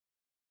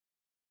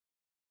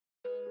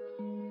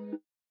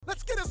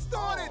Let's get it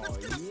started.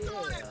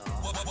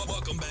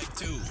 Welcome back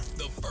to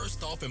the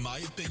First Off in My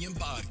Opinion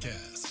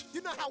podcast.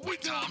 You know how we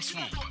do. Tom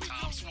Swoop.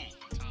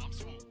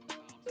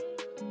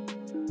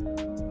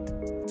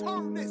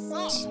 Turn this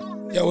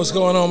up. Yo, what's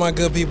going on, my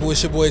good people?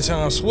 It's your boy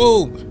Tom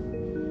Swoop,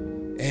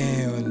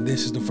 and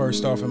this is the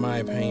First Off in My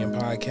Opinion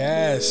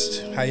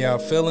podcast. How y'all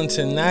feeling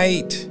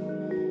tonight?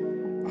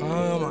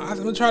 I'm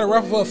gonna try to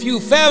ruffle a few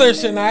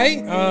feathers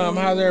tonight.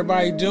 How's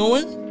everybody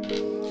doing?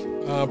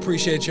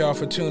 Appreciate y'all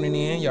for tuning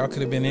in. Y'all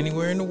could have been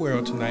anywhere in the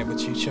world tonight, but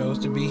you chose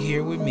to be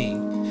here with me.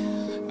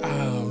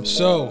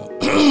 So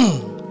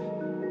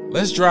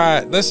let's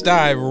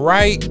dive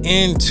right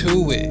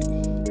into it.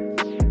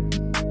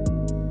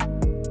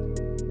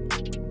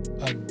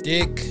 A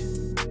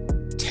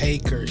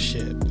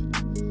dictatorship.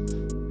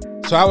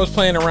 So I was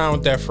playing around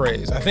with that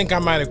phrase. I think I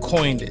might have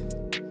coined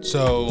it.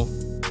 So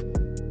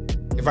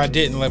if I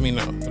didn't, let me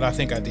know. But I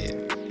think I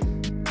did.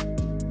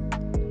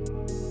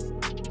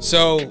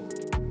 So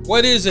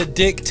what is a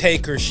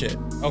dictatorship?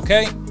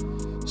 Okay.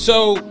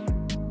 So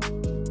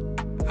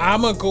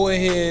I'm going to go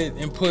ahead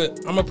and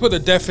put a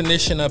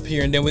definition up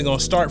here, and then we're going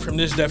to start from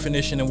this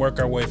definition and work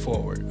our way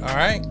forward. All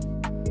right.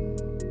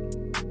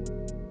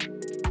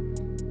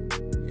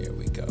 Here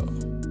we go.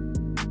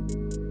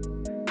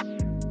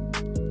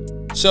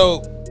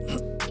 So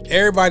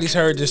everybody's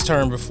heard this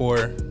term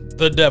before,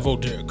 the devil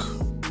dick.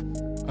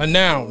 A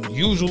noun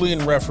usually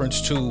in reference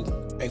to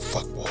a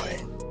fuckboy.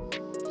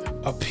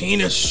 A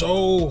penis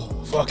so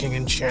fucking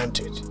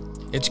enchanted,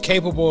 it's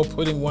capable of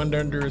putting one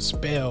under a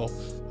spell,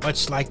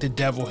 much like the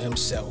devil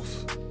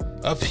himself.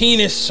 A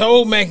penis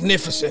so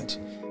magnificent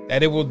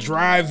that it will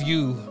drive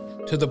you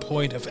to the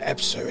point of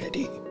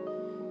absurdity.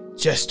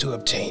 Just to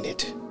obtain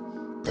it,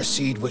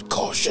 proceed with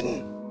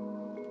caution.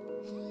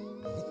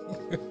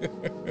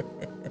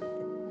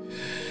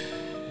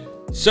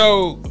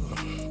 So,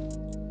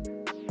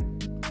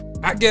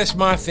 I guess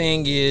my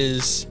thing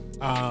is,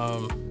 here,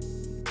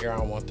 I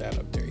don't want that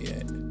up there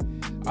yet.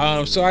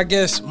 So I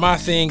guess my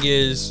thing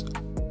is,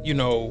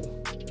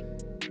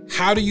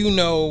 how do you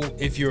know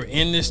if you're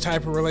in this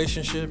type of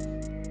relationship,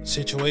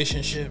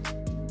 situationship,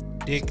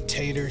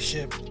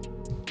 dictatorship?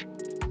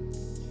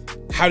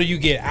 How do you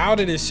get out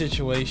of this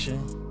situation?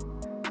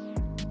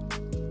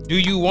 Do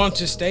you want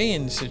to stay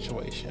in the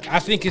situation? I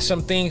think it's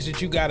some things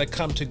that you got to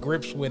come to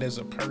grips with as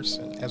a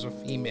person, as a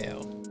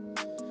female.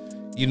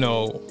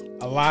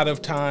 A lot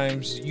of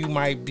times you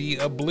might be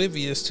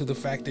oblivious to the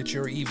fact that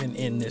you're even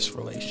in this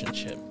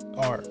relationship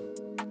or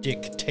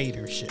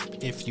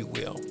dictatorship, if you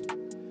will.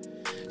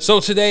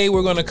 So today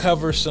we're going to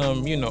cover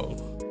some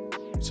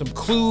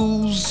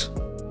clues,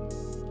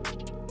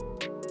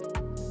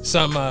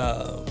 some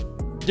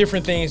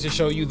different things to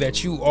show you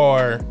that you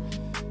are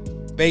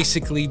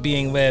basically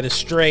being led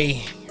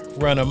astray,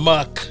 run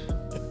amok.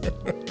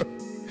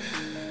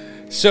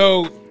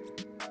 So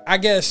I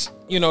guess,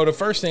 the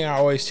first thing I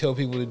always tell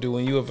people to do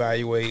when you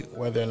evaluate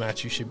whether or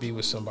not you should be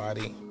with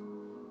somebody,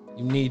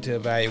 you need to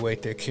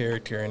evaluate their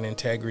character and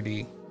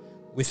integrity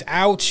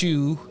without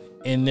you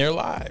in their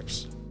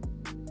lives.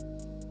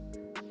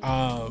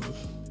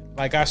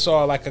 Like I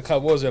saw like a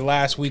couple, what was it,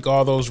 last week,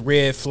 all those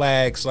red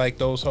flags, like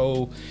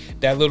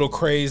that little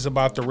craze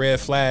about the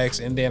red flags.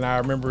 And then I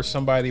remember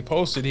somebody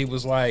posted, he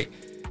was like,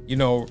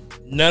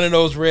 none of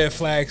those red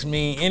flags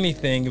mean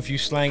anything if you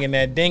slanging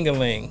that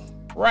ding-a-ling.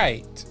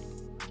 Right.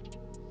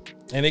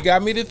 And it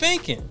got me to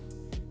thinking.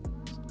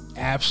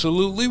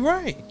 Absolutely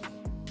right.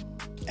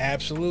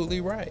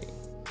 Absolutely right.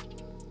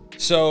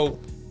 So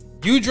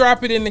you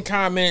drop it in the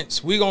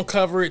comments. We're going to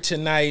cover it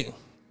tonight.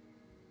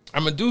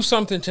 I'm going to do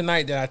something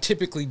tonight that I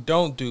typically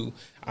don't do.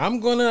 I'm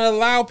going to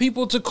allow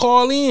people to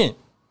call in.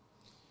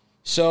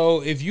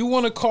 So if you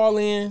want to call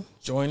in,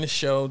 join the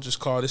show. Just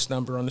call this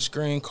number on the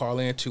screen. Call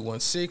in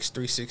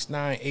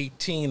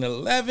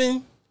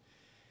 216-369-1811.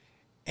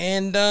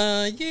 And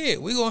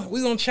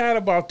we're gonna chat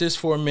about this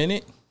for a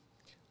minute,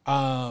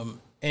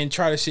 and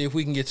try to see if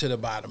we can get to the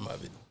bottom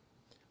of it,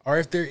 or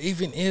if there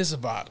even is a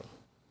bottom.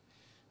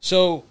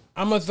 So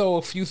I'm gonna throw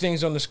a few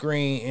things on the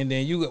screen, and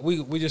then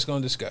we're just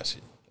gonna discuss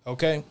it.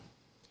 Okay.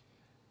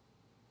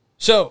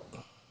 So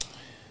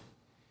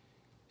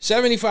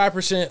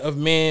 75% of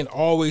men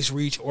always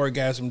reach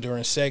orgasm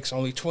during sex.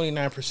 Only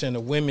 29%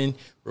 of women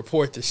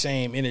report the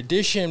same. In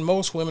addition,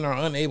 most women are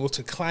unable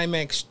to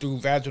climax through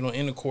vaginal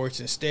intercourse,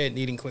 instead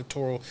needing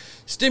clitoral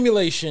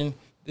stimulation.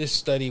 This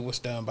study was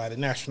done by the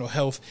National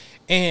Health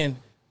and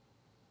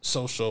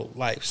Social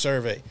Life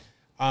Survey.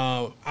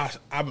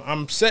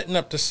 I'm setting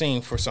up the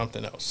scene for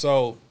something else.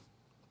 So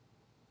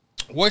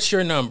what's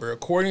your number?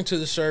 According to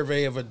the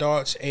survey of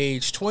adults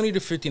aged 20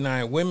 to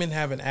 59, women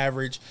have an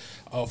average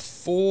of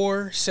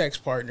 4 sex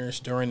partners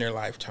during their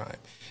lifetime.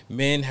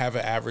 Men have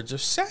an average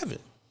of 7.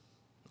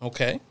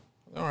 Okay.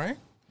 All right.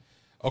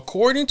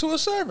 According to a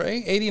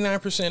survey,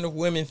 89% of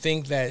women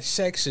think that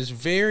sex is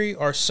very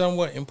or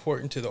somewhat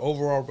important to the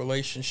overall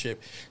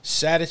relationship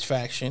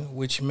satisfaction,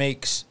 which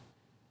makes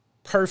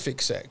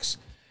perfect sex.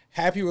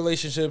 Happy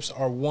relationships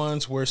are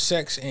ones where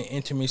sex and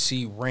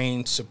intimacy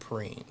reign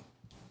supreme.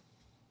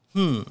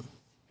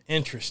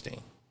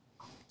 Interesting.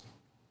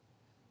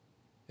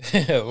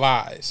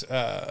 Lies.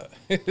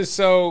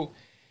 So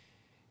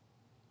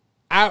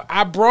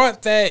I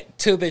brought that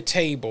to the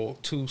table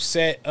to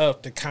set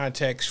up the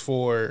context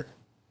for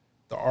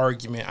the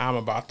argument I'm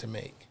about to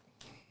make.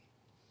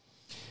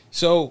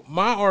 So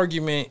my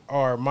argument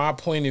or my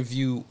point of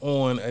view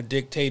on a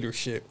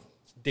dictatorship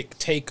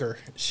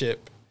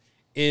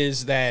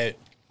is that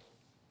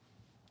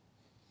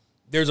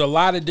there's a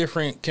lot of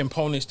different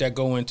components that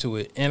go into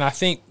it. And I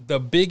think the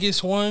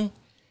biggest one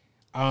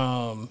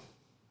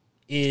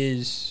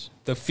is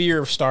the fear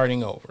of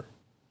starting over.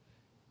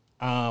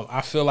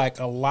 I feel like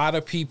a lot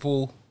of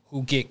people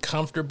who get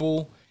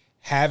comfortable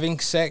having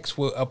sex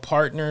with a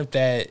partner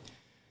that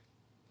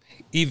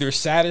either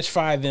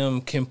satisfy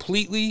them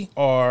completely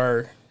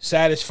or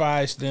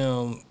satisfies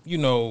them,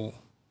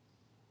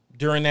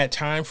 during that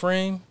time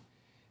frame,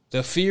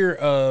 the fear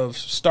of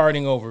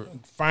starting over,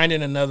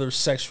 finding another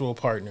sexual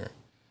partner.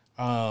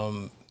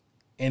 And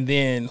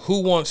then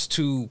who wants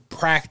to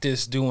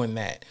practice doing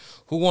that?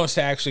 Who wants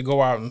to actually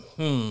go out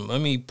and, let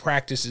me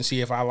practice and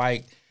see if I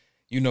like,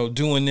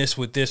 doing this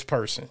with this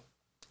person.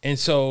 And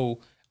so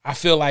I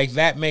feel like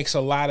that makes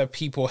a lot of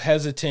people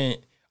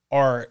hesitant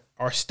or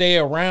stay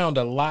around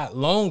a lot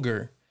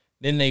longer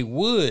than they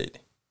would.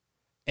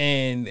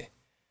 And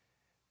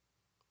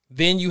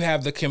then you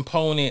have the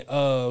component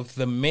of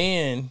the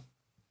man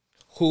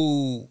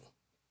who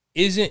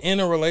isn't in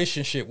a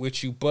relationship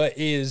with you, but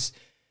is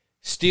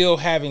still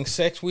having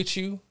sex with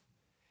you,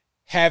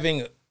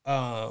 having,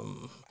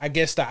 I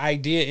guess, the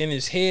idea in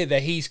his head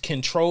that he's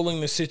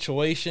controlling the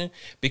situation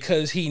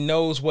because he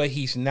knows what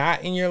he's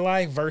not in your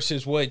life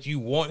versus what you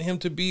want him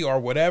to be or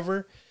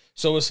whatever.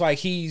 So it's like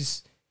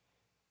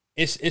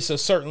it's a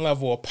certain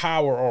level of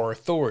power or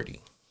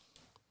authority.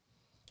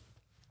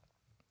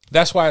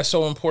 That's why it's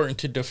so important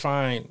to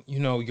define,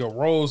 your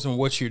roles and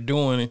what you're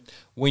doing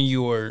when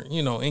you're,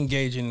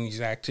 engaging in these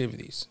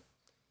activities.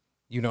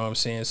 You know what I'm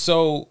saying?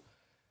 So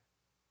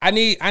I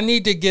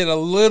need to get a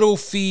little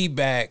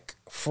feedback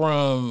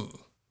from,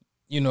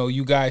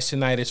 you guys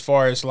tonight as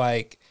far as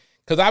like,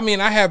 because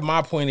I have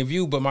my point of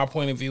view, but my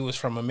point of view is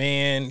from a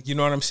man. You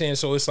know what I'm saying?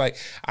 So it's like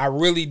I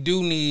really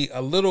do need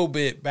a little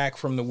bit back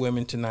from the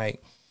women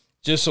tonight,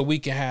 just so we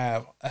can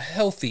have a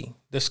healthy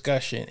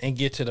discussion and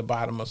get to the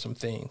bottom of some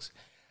things.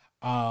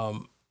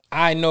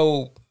 I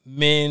know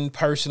men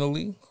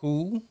personally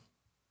who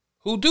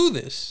do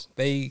this.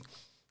 They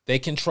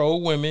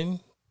control women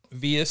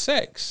via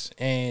sex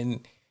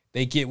and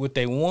they get what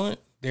they want.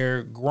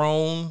 They're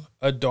grown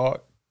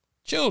adult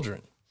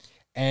children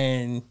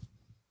and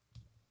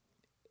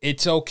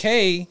it's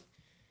okay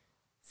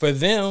for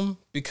them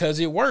because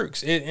it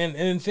works. And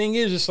the thing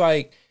is, it's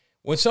like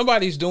when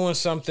somebody's doing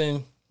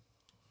something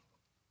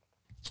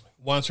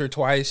once or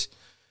twice,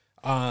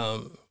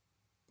 but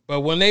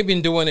when they've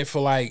been doing it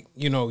for like,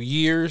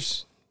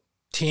 years,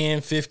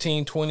 10,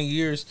 15, 20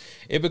 years,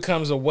 it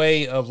becomes a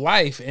way of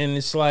life. And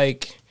it's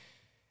like,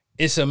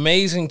 it's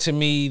amazing to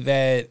me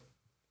that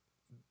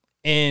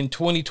in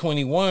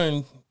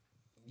 2021,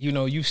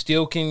 you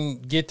still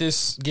can get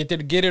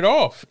it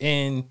off.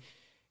 And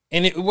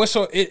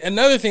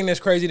another thing that's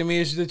crazy to me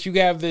is that you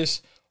have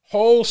this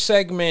whole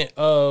segment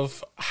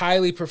of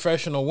highly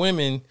professional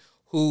women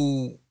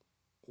who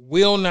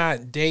will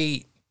not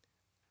date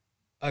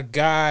a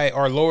guy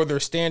or lower their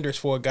standards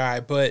for a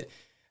guy, but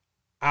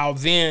I'll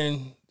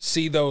then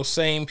see those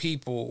same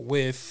people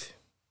with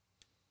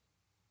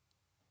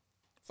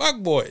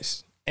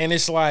fuckboys. And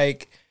it's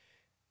like,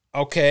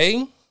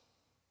 okay,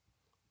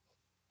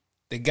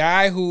 the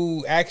guy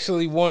who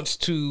actually wants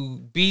to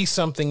be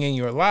something in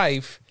your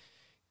life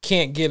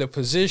can't get a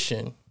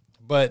position,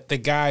 but the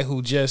guy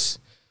who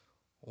just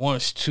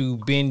wants to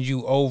bend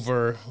you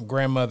over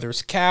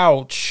grandmother's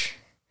couch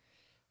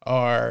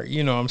or,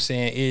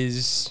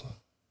 is...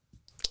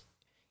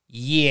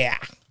 Yeah.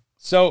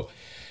 So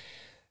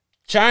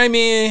chime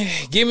in,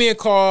 give me a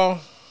call.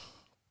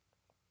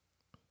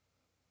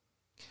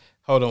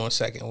 Hold on a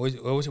second.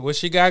 What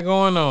she got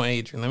going on,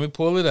 Adrian? Let me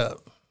pull it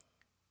up.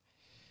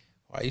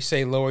 Why you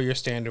say lower your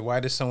standard? Why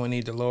does someone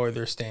need to lower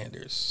their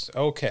standards?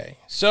 Okay.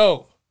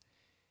 So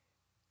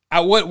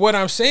what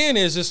I'm saying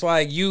is it's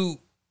like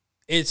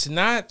it's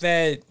not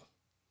that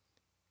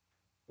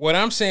what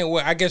I'm saying,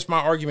 well, I guess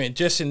my argument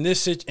just in this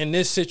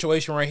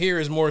situation right here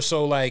is more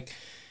so like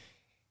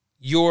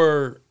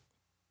you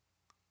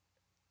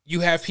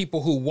have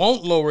people who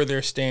won't lower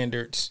their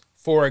standards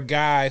for a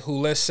guy who,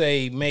 let's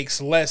say, makes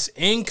less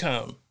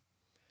income,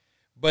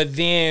 but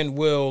then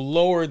will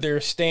lower their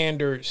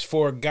standards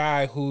for a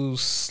guy who's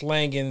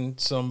slanging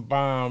some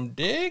bomb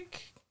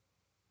dick.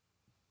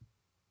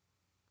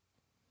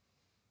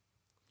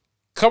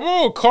 Come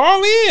on,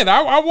 call in.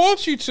 I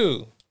want you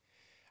to.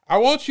 I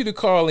want you to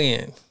call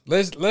in.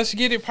 Let's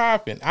get it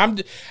popping.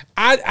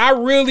 I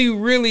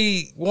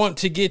really want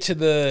to get to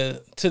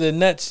the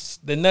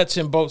nuts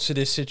and bolts of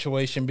this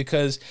situation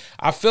because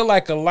I feel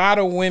like a lot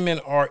of women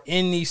are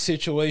in these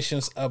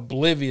situations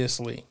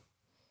obliviously.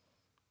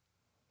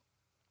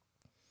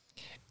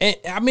 And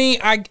I mean,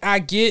 I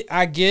get,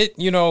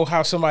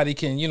 how somebody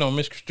can,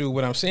 misconstrue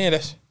what I'm saying.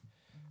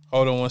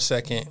 Hold on 1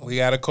 second. We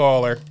got a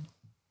caller.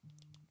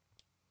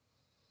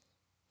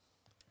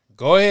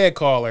 Go ahead,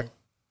 caller.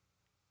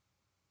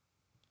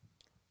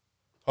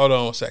 Hold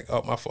on 1 second.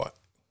 Oh, my fault.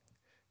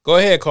 Go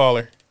ahead,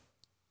 caller.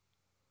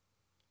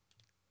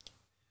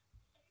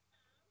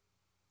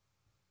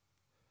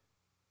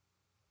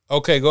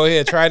 Okay, go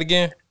ahead. Try it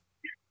again.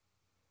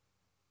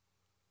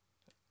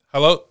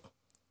 Hello?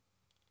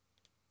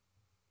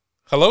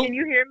 Hello? Can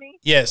you hear me?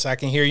 Yes, I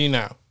can hear you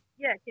now.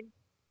 Yeah.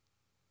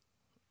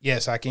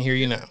 Yes, I can hear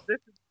you now. This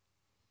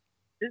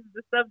is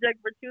the subject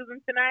we're choosing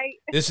tonight.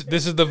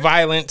 This is the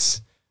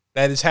violence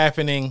that is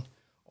happening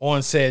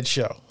on said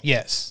show.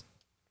 Yes.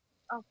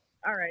 Oh,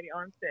 alrighty,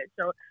 on set.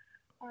 So,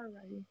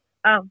 alrighty.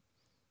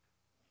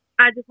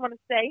 I just want to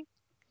say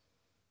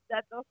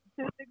that those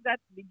statistics at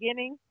the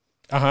beginning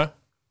Uh-huh.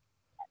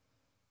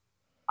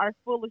 are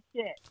full of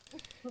shit.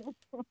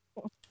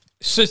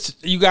 So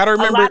you gotta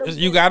remember. of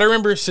You gotta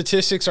remember.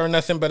 Statistics are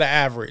nothing but an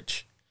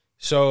average.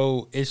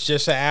 So it's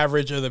just an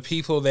average of the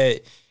people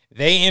that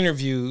they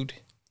interviewed,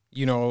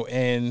 you know,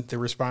 and the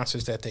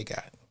responses that they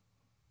got.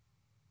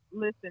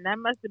 Listen, that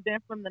must have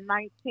been from the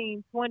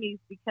 1920s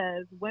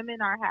because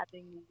women are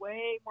having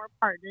way more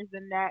partners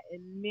than that,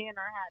 and men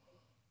are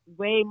having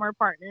way more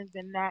partners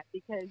than that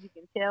because you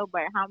can tell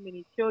by how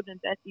many children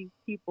that these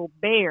people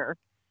bear.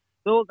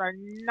 Those are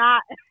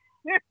not.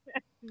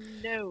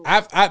 No.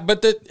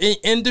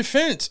 In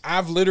defense,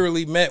 I've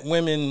literally met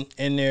women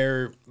in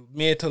their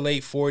mid to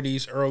late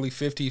 40s, early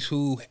 50s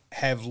who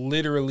have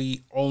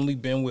literally only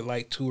been with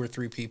like 2 or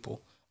 3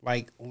 people,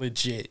 like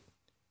legit.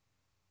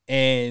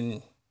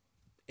 And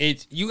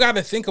you got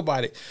to think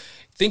about it.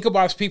 Think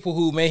about people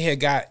who may have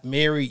got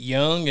married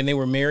young and they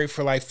were married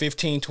for like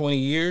 15, 20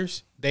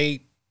 years.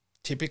 They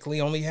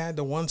typically only had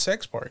the one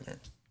sex partner.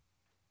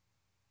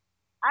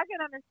 I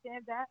can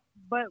understand that,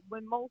 but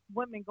when most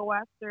women go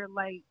after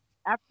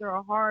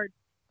a hard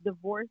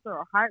divorce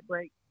or a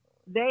heartbreak,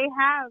 they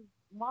have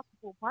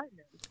multiple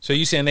partners. So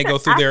you saying they go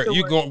through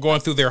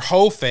going through their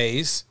whole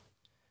phase?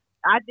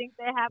 I think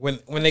they have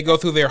when they go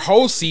through their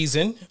whole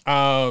season,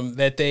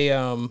 that they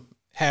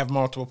have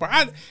multiple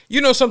partners.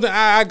 You know something?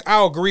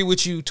 I'll agree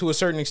with you to a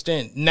certain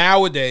extent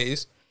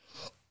nowadays.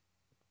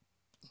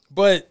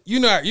 But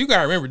you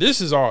gotta remember, this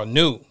is all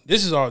new.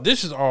 This is all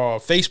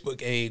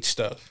Facebook age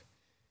stuff.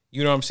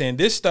 You know what I'm saying?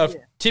 This stuff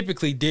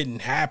typically didn't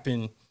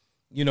happen,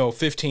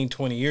 15,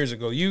 20 years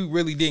ago. You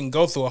really didn't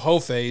go through a whole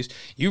phase.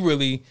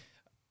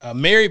 A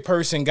married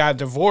person got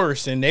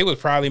divorced and they was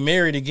probably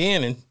married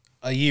again in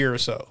a year or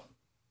so.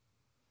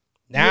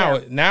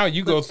 Now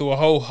you go through a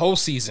whole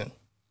season,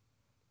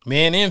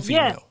 man and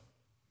female.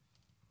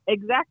 Yeah,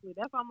 exactly.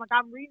 That's why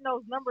I'm reading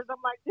those numbers.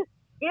 I'm like, this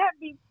can't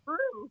be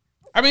true.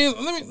 I mean,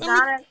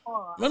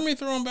 let me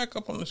throw them back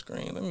up on the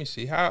screen. Let me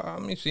see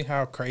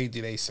how crazy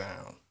they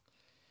sound.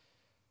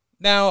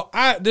 Now,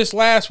 this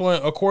last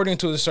one, according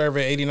to the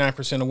survey,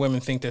 89% of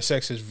women think that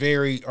sex is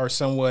very or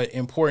somewhat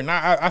important.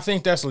 I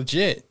think that's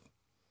legit.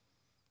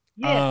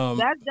 Yeah,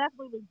 that's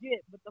definitely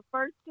legit. But the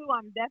first two,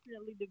 I'm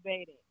definitely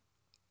debating.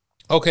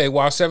 Okay,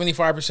 while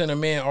 75% of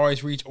men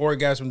always reach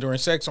orgasm during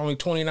sex, only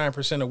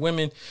 29% of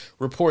women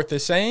report the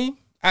same.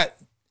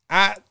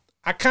 I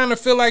kind of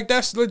feel like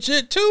that's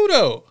legit too,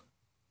 though.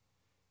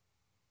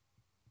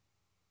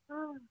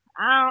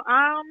 I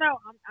don't know.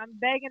 I'm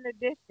begging to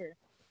differ.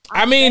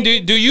 I mean,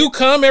 do you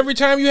come every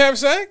time you have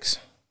sex?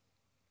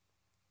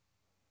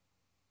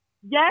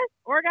 Yes.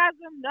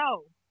 Orgasm?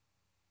 No.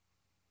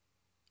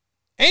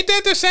 Ain't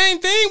that the same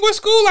thing? What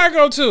school I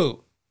go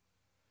to?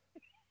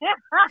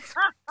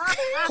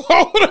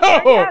 Hold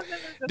on.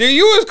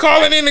 You was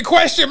calling into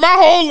question my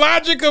whole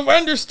logic of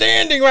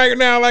understanding right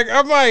now. Like,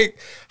 I'm like,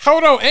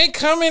 hold on. Ain't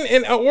coming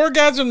and an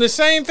orgasm the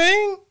same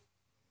thing?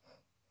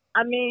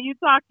 I mean, you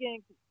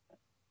talking.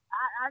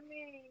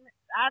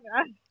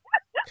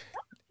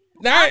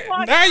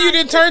 Now you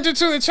done turned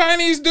into the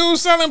Chinese dude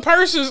selling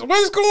purses.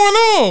 What's going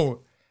on?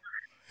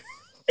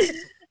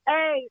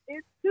 Hey,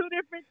 it's two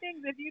different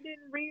things. If you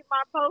didn't read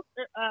my post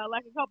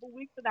like a couple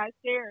weeks that I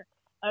shared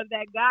of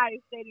that guy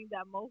stating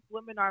that most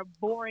women are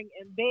boring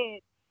in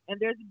bed, and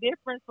there's a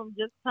difference from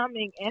just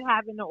coming and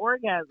having an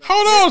orgasm.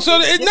 Hold on. So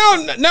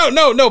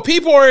no.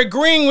 People are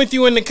agreeing with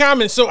you in the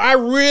comments. So I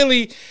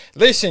really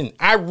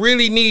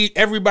need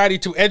everybody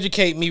to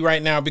educate me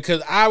right now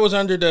because I was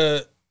under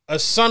the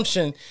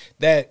assumption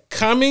that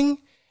coming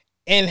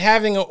and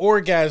having an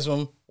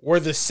orgasm were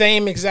the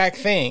same exact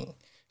thing.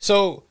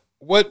 So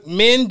what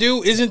men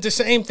do isn't the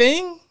same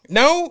thing?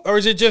 No? Or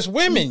is it just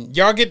women?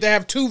 Y'all get to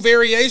have two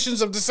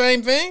variations of the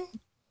same thing?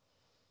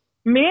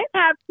 Men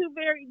have two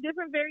very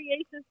different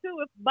variations too.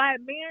 If by a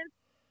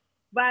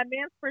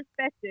man's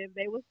perspective,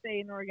 they would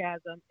say an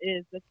orgasm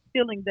is the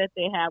feeling that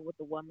they have with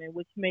the woman,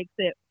 which makes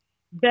it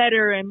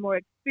better and more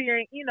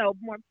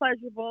more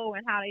pleasurable,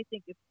 and how they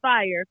think it's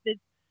fire.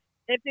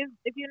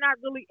 If you're not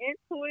really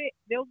into it,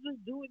 they'll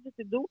just do it just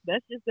to do it.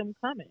 That's just them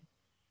coming.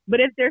 But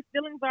if their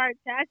feelings are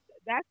attached,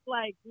 that's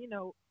like,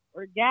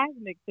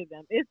 orgasmic to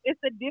them. It's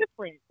a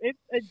difference. It's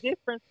a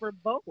difference for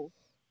both,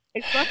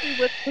 especially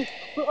with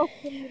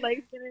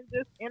stimulation and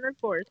just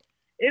intercourse.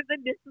 It's the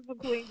difference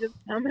between just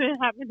coming and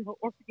having an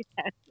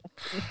orgasm.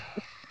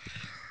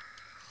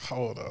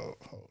 Hold on.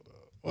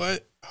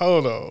 What?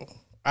 Hold on.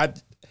 I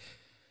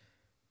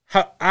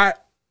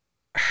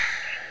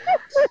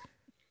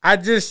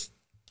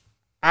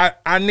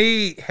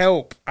need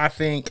help, I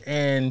think,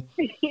 and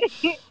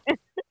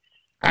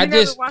You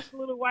never watched a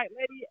Little White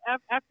Lady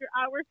after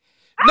hours?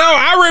 No,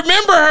 I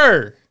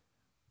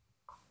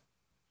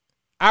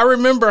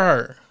remember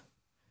her.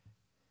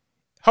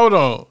 Hold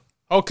on.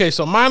 Okay,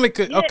 so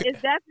Monica. Yeah, okay,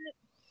 it's definitely.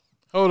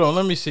 hold on.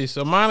 Let me see.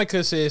 So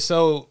Monica says,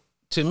 so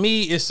to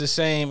me, it's the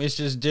same. It's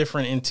just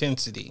different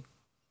intensity.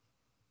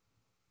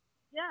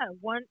 Yeah,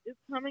 one is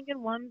coming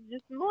and one's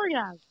just an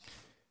orgasm.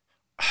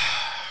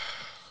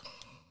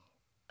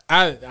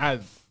 I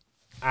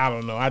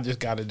don't know. I just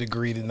got a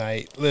degree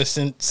tonight.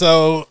 Listen,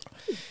 so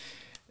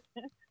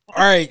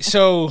all right,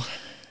 so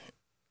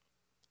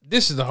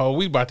this is the whole.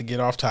 We about to get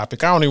off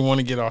topic. I don't even want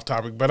to get off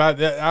topic, but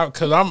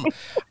because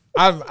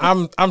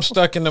I'm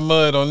stuck in the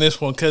mud on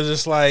this one because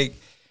it's like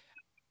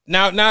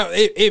now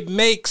it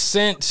makes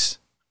sense,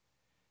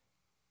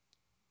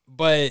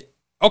 but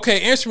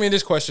okay. Answer me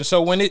this question.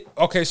 So when it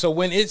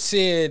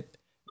said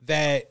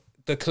that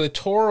the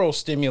clitoral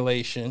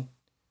stimulation.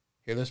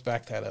 Here, let's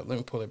back that up. Let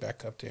me pull it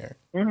back up there.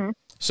 Mm-hmm.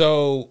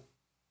 So,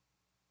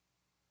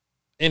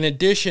 in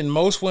addition,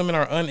 most women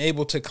are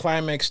unable to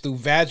climax through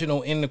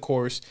vaginal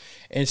intercourse,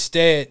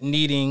 instead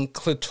needing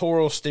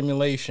clitoral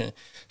stimulation.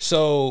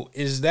 So,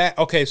 is that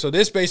okay? So,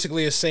 this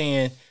basically is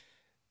saying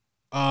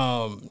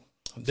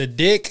the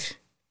dick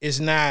is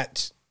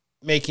not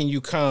making you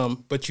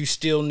come, but you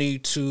still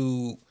need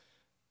to,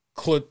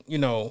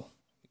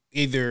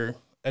 either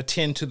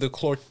attend to the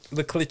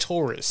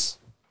clitoris.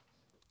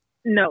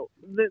 No,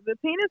 the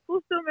penis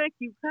will still make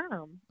you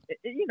come.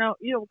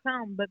 You'll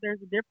come, but there's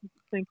a difference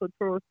between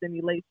clitoral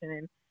stimulation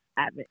and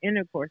having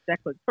intercourse. That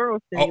clitoral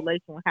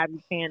stimulation will have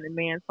you paying the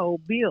man's whole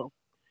bill,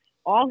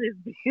 all his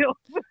bills.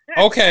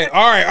 Okay,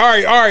 all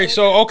right.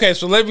 So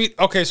let me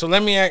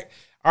act.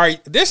 All right,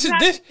 this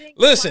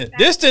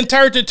done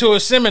turned into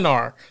a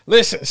seminar.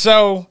 Listen,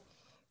 so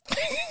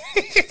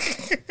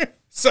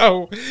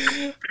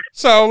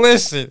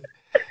listen.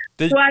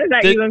 Why is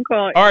that even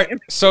called? All right,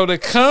 so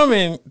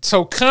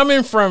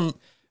coming from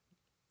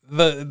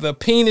the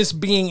penis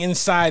being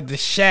inside the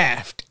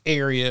shaft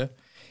area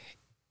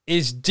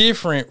is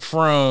different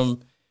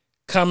from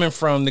coming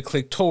from the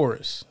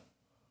clitoris.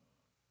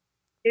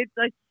 It's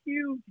a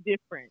huge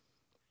difference.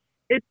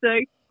 It's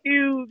a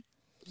huge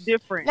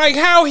difference. Like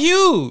how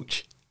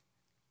huge?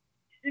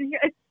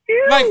 It's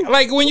huge.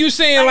 Like when you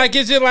saying like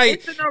is it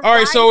like all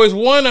right? So is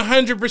one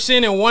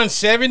 100% and one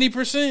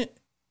 70%?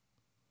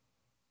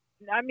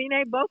 I mean,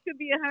 they both could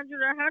be 100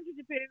 or 100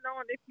 depending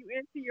on if you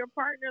into your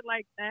partner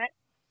like that.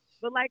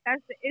 But like I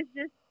said, it's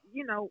just,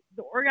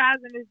 the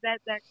orgasm is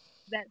that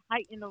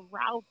heightened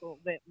arousal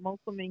that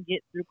most women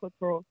get through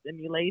clitoral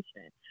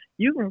stimulation.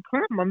 You can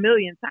come a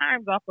million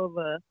times off of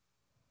listen,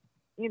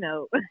 I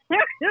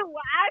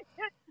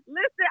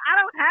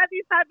don't have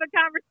these type of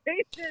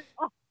conversations.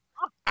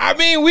 I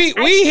mean, we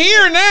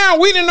here now.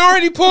 We done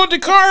already pulled the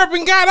car up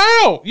and got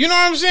out. You know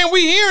what I'm saying?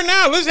 We here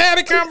now. Let's have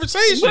a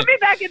conversation. Put me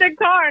back in the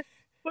car.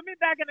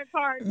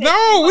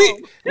 No,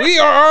 we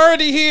are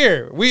already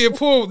here. We have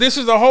pulled. This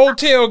is a whole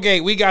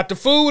tailgate. We got the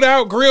food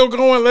out, grill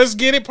going. Let's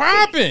get it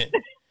popping.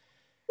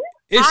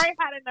 I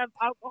had enough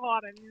alcohol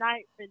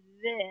tonight for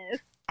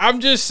this. I'm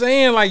just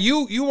saying, like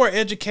you are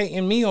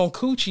educating me on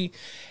coochie.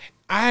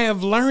 I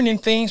have learning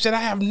things that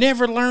I have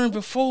never learned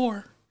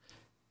before.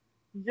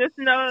 Just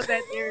know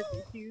that there's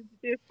a huge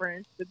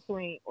difference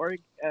between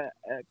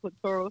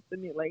clitoral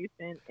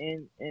stimulation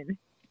and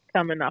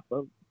coming off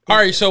of. All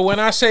right, so when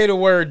I say the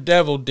word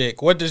devil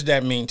dick, what does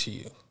that mean to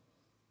you?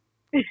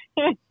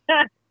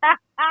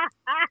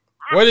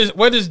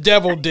 What is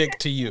devil dick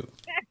to you?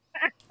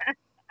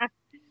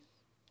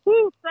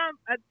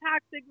 A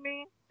toxic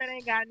man that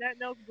ain't got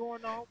nothing else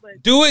going on.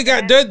 But do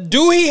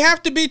he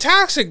have to be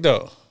toxic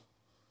though?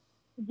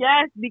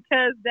 Yes,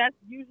 because that's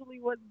usually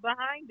what's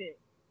behind it.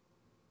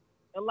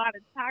 A lot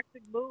of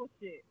toxic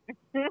bullshit.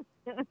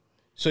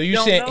 So you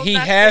saying he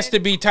has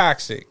to be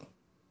toxic?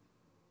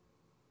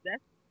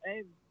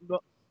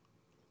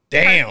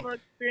 Damn.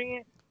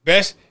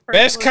 Best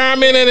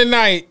comment of the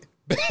night.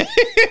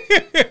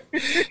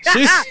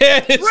 She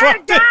said it's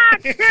like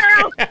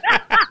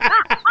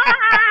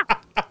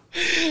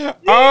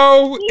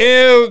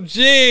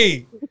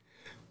OMG.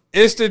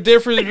 It's the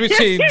difference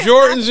between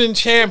Jordans and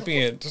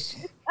champions.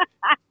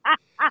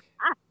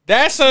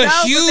 That's a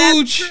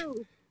huge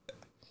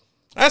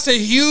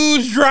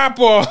drop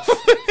off.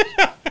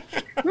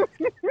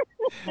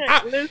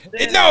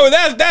 No,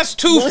 that's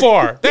too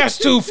far. That's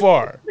too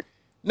far.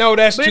 No,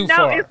 that's too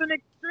far. No, it's an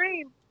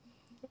extreme.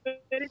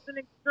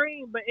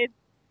 But it's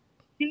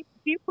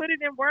she put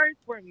it in words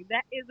for me.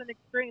 That is an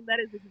extreme. That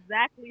is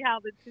exactly how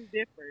the two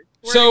differ.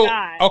 So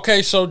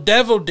okay, so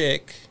devil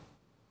dick,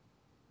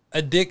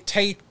 a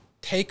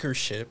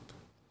dictatorship.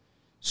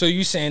 So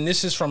you saying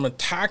this is from a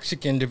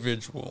toxic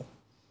individual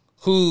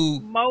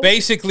who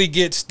basically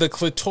gets the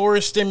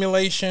clitoris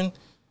stimulation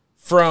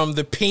from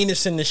the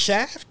penis in the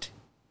shaft?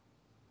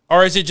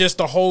 Or is it just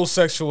the whole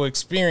sexual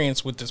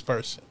experience with this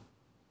person?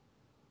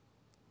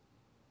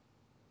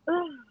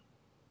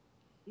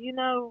 You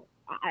know,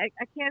 I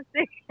can't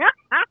say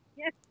I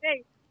can't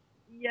say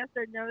yes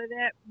or no to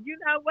that. You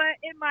know what?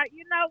 You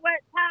know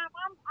what, Tom?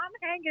 I'm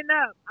hanging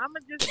up. I'm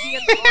gonna just be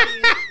in the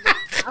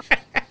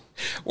audience.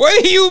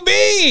 What do you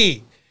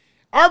mean?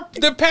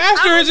 The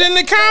pastor is in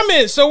the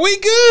comments, so we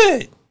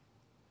good.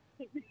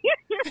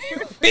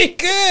 We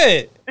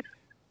good.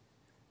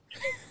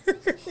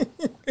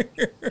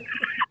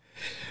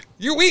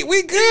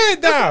 We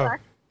good now.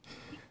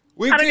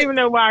 I don't even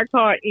know why I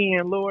called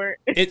Ian, Lord.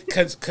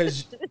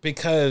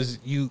 Because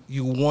you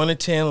wanted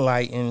to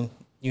enlighten,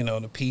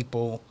 the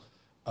people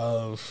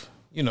of,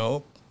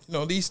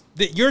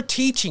 you're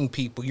teaching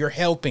people, you're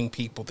helping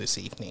people this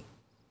evening.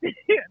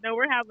 No,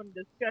 we're having a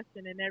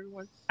discussion and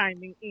everyone's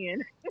chiming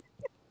in.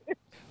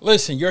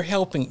 Listen, you're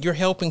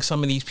helping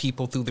some of these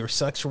people through their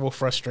sexual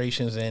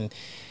frustrations and,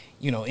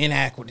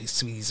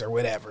 inadequacies or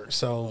whatever.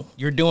 So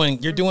you're doing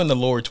the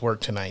Lord's work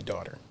tonight,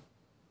 daughter.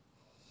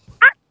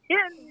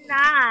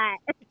 I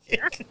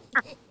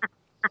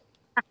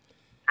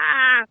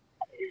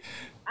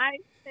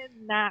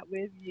cannot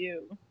with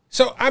you.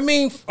 So,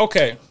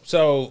 okay.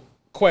 So,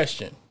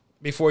 question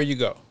before you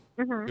go,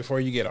 before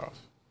you get off.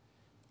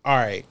 All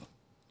right.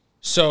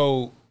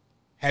 So,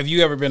 have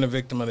you ever been a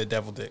victim of the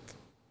devil dick?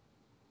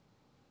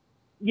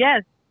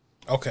 Yes.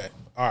 Okay.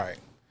 All right.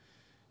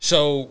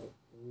 So,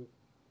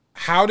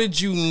 how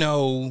did you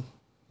know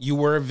you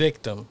were a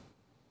victim?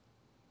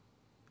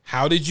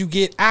 How did you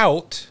get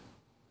out?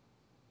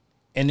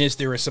 And is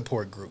there a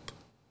support group?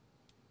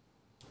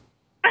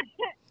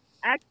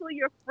 Actually,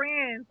 your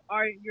friends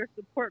are your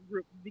support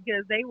group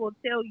because they will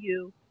tell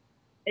you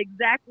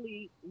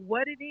exactly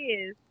what it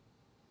is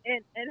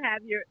and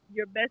have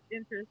your best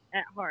interest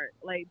at heart.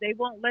 Like, they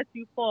won't let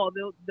you fall.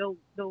 They'll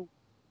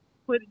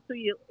put it to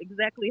you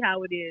exactly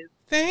how it is.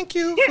 Thank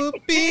you for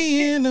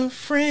being a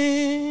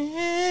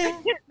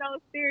friend. No,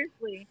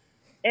 seriously.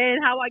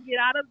 And how I get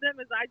out of them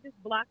is I just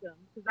block them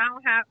because I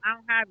don't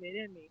have it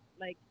in me.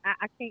 Like,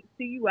 I can't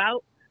see you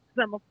out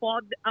because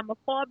I'm a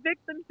fall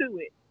victim to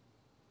it.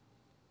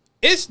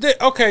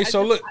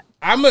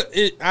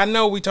 I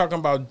know we talking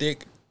about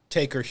dick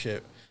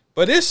takership,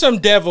 but it's some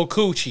devil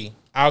coochie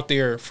out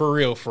there for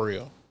real.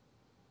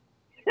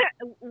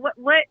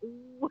 What?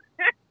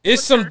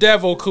 It's some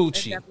devil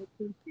coochie.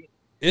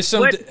 It's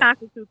some. What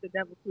constitutes the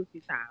devil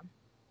coochie, Tom?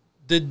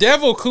 The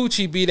devil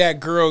coochie be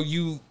that girl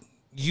you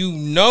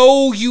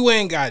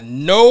ain't got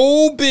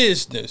no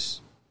business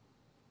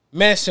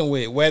messing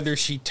with, whether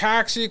she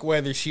toxic,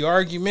 whether she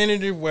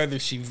argumentative, whether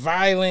she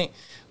violent,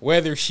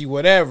 whether she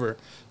whatever.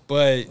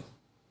 But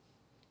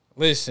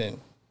listen,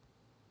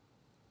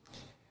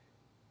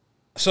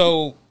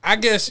 so I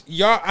guess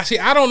y'all,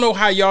 I don't know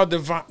how y'all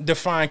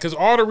define, because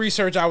all the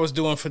research I was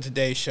doing for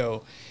today's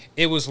show,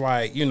 it was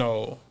like,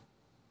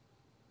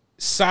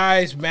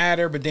 size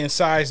matter, but then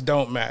size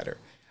don't matter.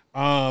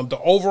 The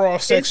overall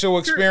sexual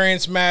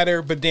experience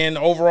matter, but then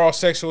the overall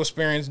sexual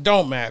experience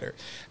don't matter.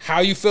 How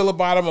you feel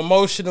about them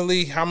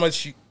emotionally, how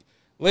much you...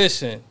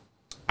 Listen,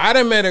 I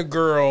done met a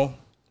girl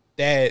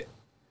that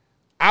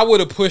I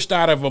would have pushed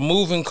out of a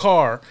moving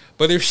car,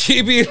 but if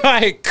she be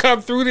like,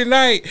 come through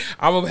tonight,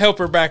 I'm going to help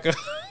her back up.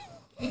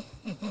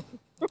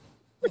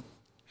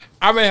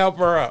 I'm going to help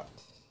her up.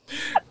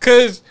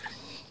 Because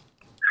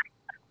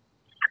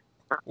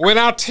when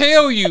I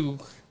tell you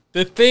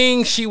the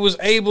thing she was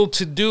able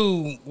to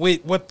do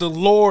with what the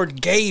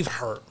Lord gave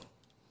her,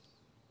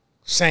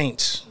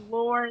 saints.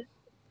 Lord.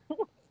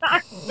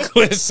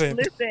 Listen.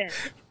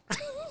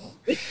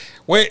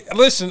 Wait,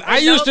 listen, I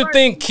used to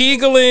think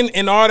Kegeling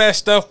and all that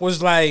stuff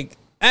was like,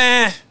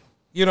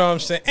 you know what I'm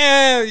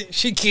saying?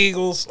 She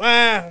Kegels.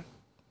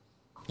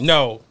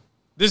 No,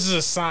 this is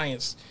a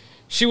science.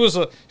 She was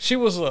a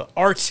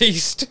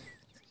artiste.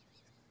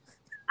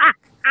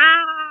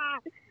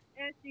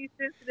 And she's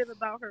sensitive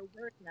about her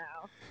work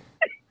now.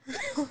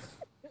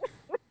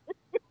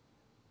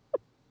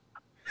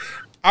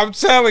 I'm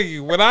telling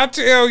you, when I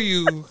tell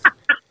you,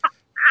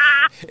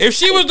 if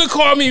she was to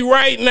call me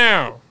right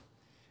now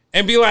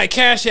and be like,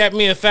 cash at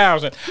me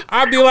 1,000,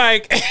 I'd be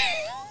like,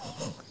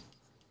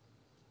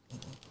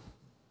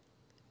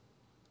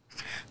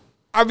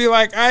 I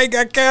ain't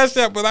got cash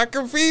app, but I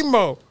can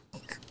Venmo.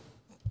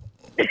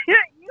 You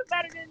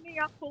better than me.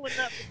 I'm pulling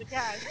up with the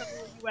guys. Tell me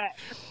where you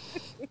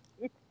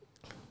at.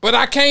 But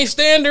I can't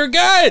stand her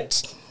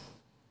guts.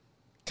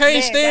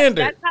 Can't stand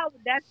her.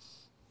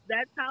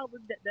 That's how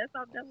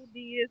Devil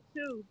D is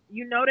too.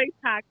 You know they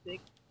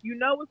toxic. You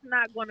know it's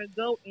not going to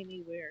go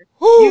anywhere.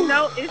 Whew. You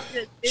know it's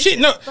just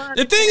fun.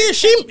 The thing is,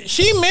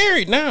 she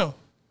married now,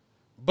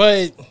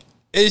 but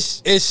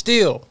it's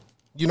still,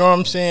 you know what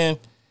I'm saying.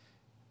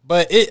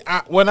 But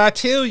when I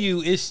tell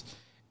you,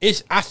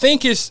 I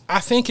think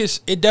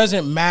it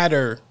doesn't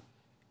matter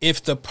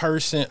if the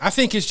person. I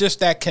think it's just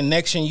that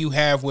connection you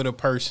have with a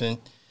person.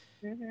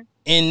 Mm-hmm.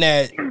 In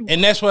that,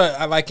 and that's what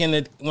I like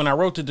when I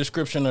wrote the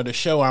description of the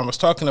show, I was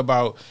talking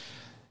about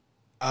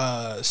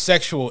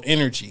sexual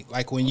energy.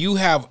 Like when you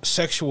have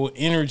sexual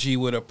energy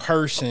with a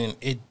person,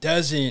 it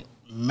doesn't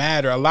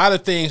matter. A lot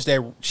of things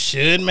that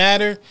should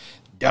matter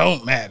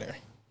don't matter.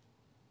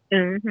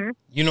 Mm-hmm.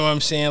 You know what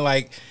I'm saying?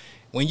 Like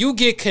when you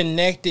get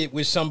connected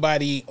with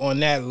somebody on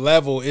that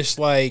level, it's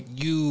like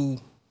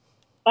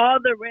all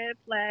the red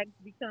flags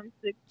become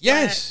six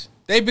yes,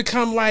 they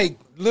become like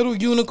little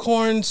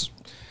unicorns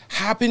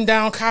hopping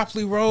down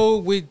Copley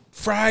Road with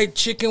fried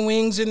chicken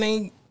wings in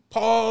their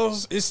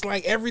paws. It's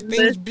like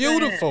everything's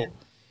beautiful.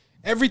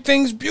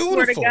 Everything's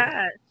beautiful. Swear to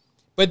God.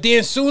 But then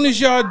as soon as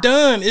y'all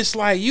done, it's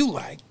like you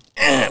like,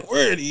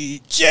 where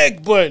the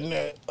eject button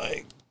at?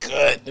 Like,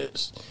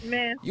 goodness.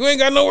 Man. You ain't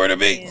got nowhere to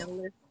be. Man,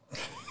 listen.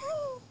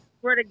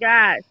 Swear to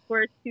God.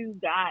 Swear to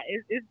God.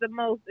 It's the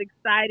most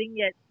exciting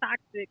yet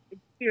toxic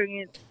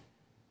experience,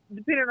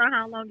 depending on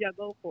how long y'all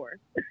go for.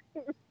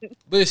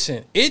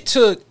 Listen, it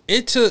took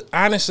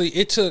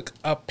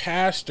a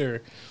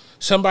pastor,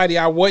 somebody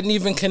I wasn't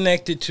even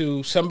connected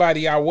to,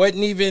 somebody I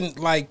wasn't even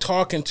like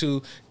talking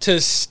to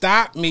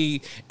stop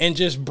me and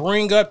just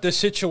bring up the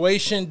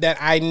situation that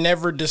I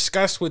never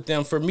discussed with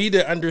them for me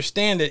to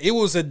understand that it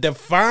was a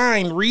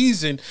divine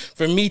reason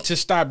for me to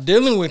stop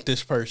dealing with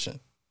this person.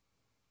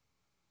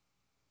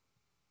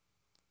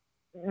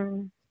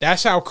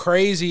 That's how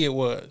crazy it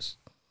was.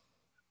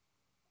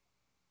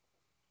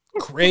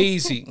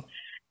 Crazy.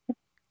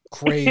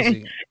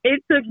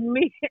 It took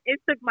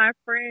my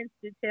friends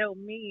to tell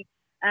me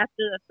after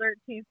the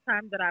 13th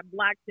time that I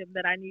blocked him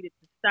that I needed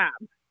to stop.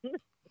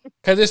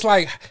 Because it's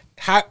like,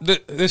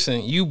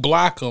 listen, you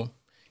block him,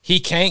 he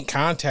can't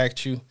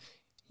contact you.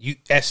 You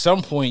at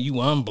some point you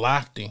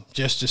unblocked him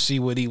just to see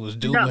what he was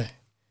doing.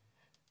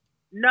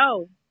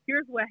 No,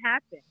 here's what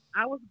happened.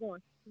 I was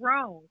going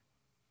strong,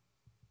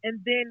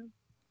 and then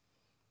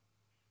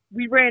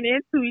we ran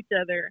into each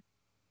other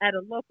at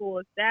a local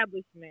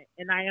establishment,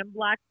 and I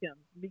unblocked him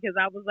because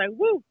I was like,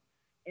 woo,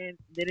 and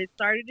then it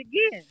started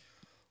again.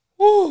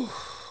 Woo.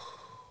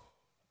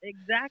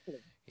 Exactly.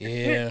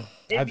 Yeah.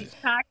 It'd be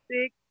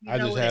toxic. I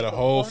just had a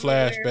whole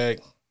flashback.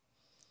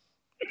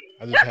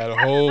 I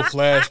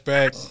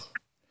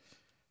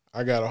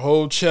got a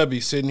whole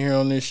chubby sitting here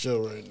on this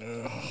show right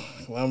now.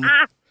 I'm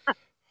not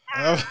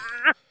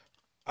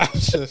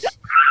as chubby.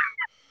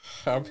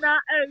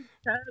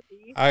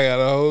 I got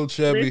a whole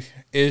chubby.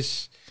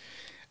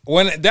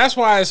 That's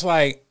why it's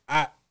like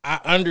I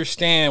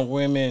understand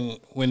women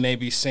when they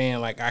be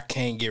saying like I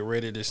can't get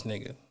rid of this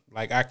nigga.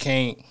 Like I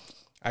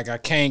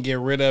can't get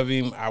rid of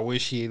him. I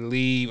wish he'd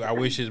leave. I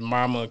wish his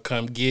mama would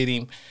come get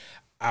him.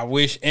 I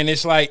wish, and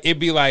it's like it'd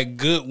be like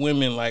good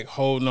women like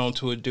holding on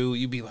to a dude.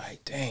 You'd be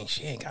like, dang,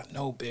 she ain't got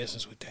no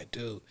business with that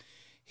dude.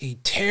 He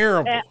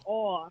terrible. At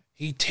all.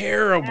 He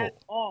terrible. At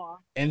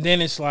all. And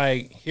then it's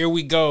like, here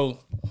we go.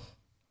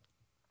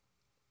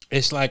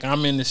 It's like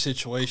I'm in the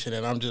situation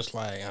and I'm just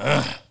like,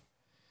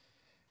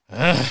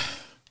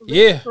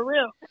 yeah. For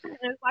real.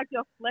 It's like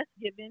your flesh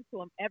gives into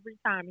him every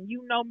time. And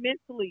you know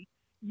mentally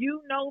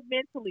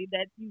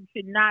that you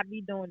should not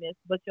be doing this,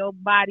 but your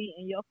body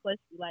and your flesh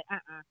be like,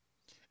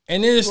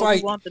 And then it's what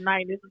like, we want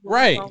tonight. This is what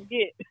right. we're gonna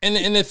get.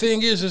 And the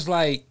thing is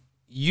like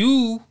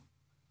you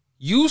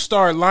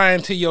start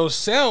lying to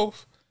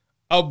yourself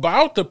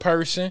about the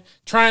person,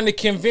 trying to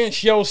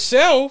convince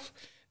yourself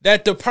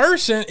that the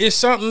person is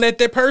something that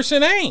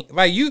person ain't.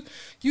 Like you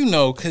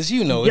know, because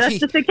you know.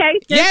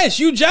 Justification. Yes,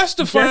 you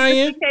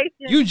justifying.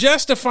 You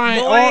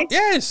justifying all.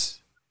 Yes.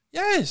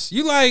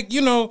 You like,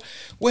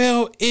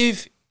 well,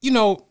 if,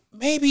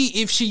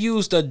 maybe if she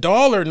used a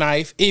dollar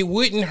knife, it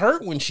wouldn't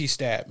hurt when she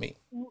stabbed me.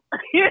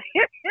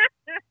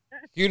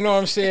 You know what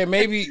I'm saying?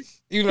 Maybe,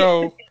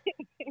 I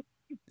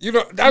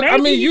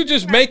mean, you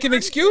just making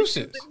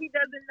excuses. He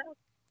doesn't know.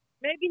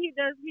 Maybe he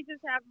does. He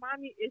just have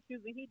mommy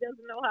issues and he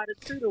doesn't know how to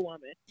treat a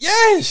woman.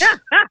 Yes.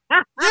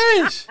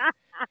 Yes.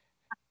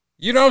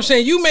 You know what I'm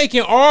saying? You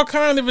making all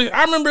kind of.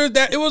 I remember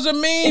that it was a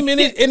meme and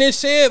it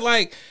said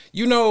like,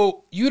 you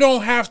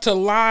don't have to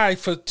lie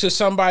to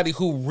somebody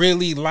who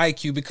really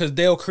like you because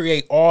they'll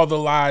create all the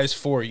lies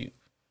for you.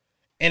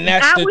 And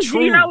that's the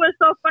truth. You know what's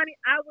so funny?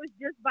 I was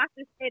just about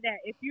to say that.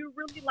 If you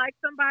really like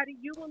somebody,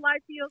 you will lie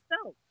to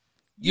yourself.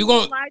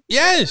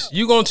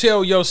 You're going to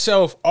tell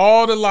yourself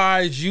all the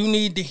lies you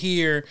need to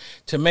hear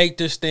to make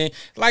this thing.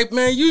 Like,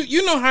 man,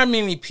 you know how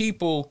many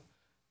people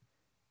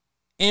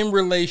in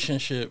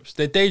relationships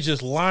that they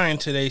just lying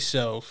to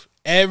themselves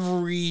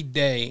every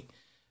day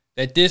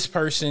that this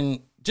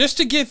person, just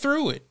to get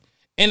through it.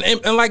 And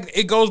like,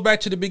 it goes back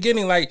to the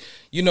beginning, like,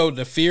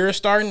 the fear of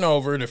starting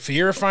over, the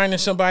fear of finding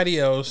somebody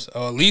else,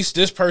 or at least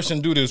this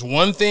person do this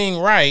one thing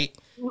right.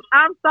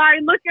 I'm sorry.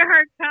 Look at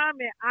her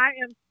comment. I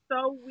am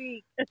so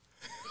weak.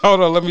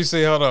 Hold on, let me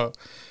see. Hold on.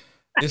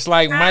 It's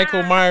like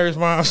Michael Myers'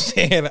 mom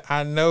said,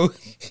 I know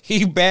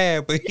he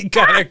bad, but he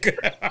got a good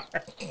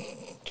heart.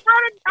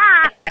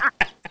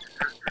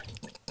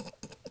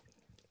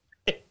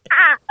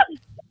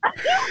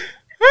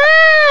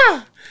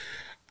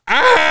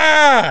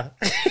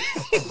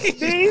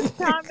 These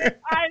comments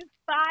are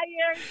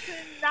fire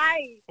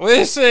tonight.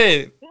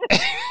 Listen.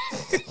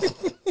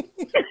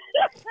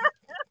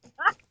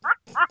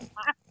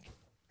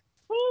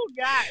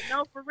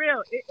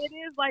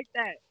 like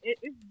that.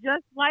 It's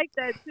just like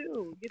that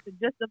too. Get to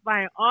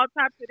justifying all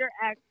types of their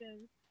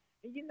actions,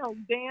 and you know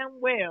damn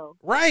well,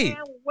 Right.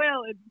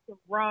 it's some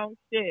wrong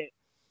shit.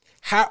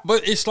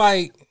 But it's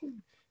like,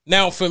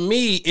 now for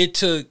me, it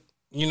took,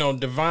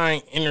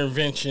 divine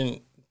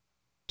intervention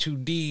to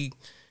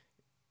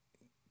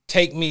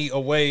take me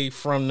away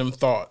from them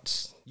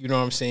thoughts. You know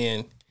what I'm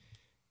saying?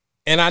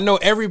 And I know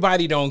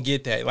everybody don't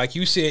get that. Like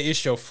you said,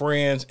 it's your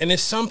friends, and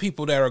it's some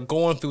people that are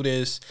going through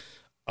this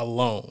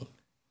alone.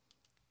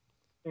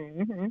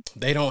 Mm-hmm.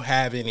 They don't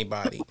have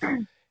anybody.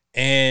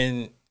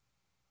 And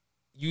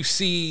you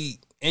see,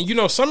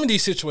 and some of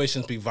these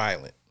situations be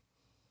violent.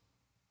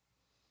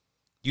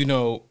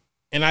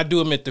 And I do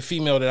admit the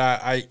female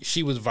that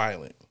she was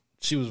violent.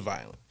 She was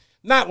violent.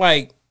 Not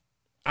like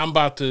I'm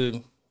about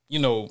to,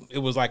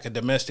 it was like a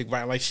domestic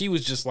violence. Like she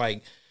was just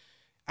like,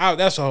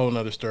 that's a whole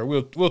nother story.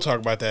 We'll talk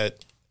about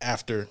that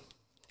after,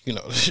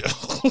 the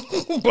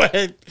show.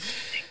 But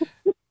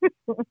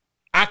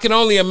I can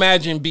only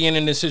imagine being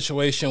in this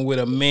situation with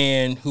a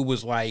man who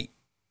was like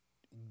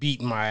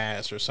beating my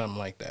ass or something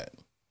like that.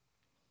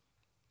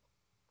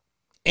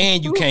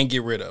 And you can't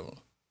get rid of him.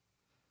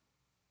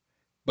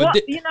 But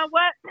well, you know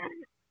what?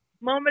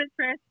 Moment of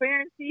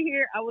transparency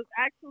here. I was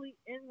actually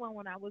in one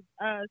when I was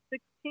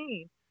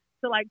 16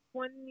 to like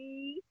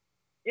 20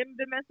 in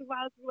domestic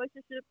violence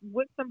relationship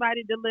with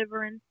somebody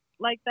delivering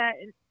like that,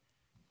 and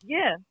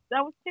yeah,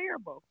 that was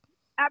terrible.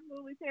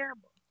 Absolutely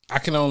terrible. I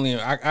can only,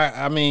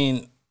 I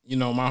mean,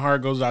 my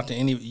heart goes out to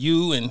any of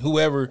you and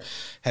whoever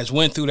has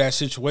went through that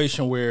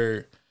situation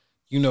where,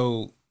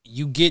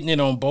 you getting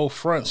it on both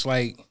fronts.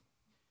 Like,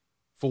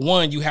 for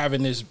one, you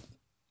having this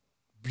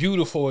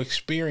beautiful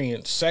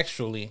experience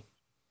sexually,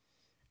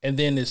 and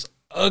then this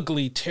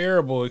ugly,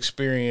 terrible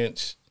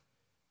experience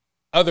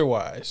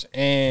otherwise,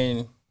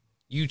 and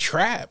you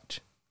trapped.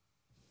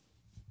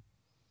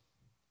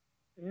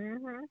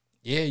 Mm-hmm.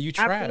 Yeah, you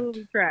trapped.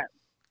 Absolutely trapped.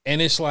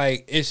 And it's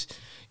like, it's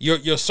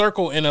your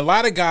circle, and a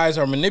lot of guys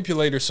are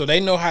manipulators, so they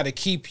know how to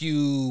keep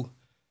you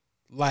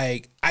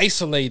like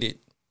isolated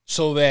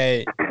so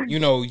that,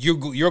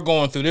 you're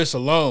going through this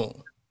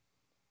alone,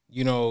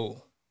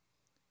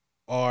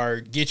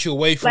 or get you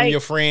away from like, your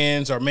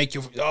friends, or make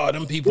you,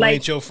 them people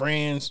ain't your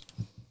friends.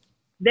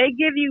 They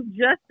give you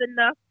just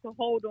enough to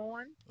hold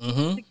on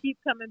Mm-hmm. to keep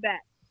coming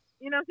back.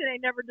 You know what I'm saying?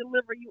 They never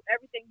deliver you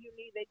everything you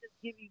need. They just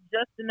give you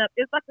just enough.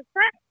 It's like a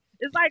crack.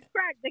 It's like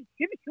crack. They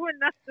give you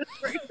enough to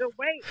break the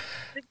weight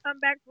to come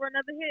back for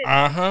another hit.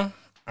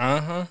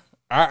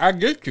 I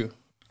get you.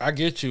 I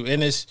get you.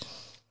 And it's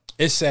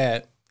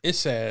sad. It's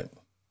sad.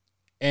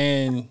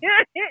 And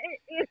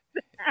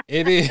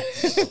it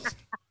is.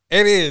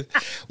 It is.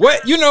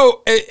 What,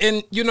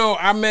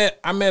 I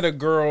met a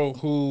girl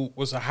who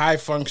was a high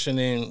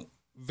functioning,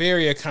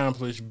 very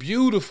accomplished,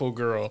 beautiful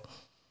girl.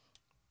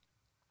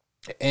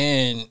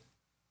 And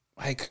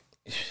like,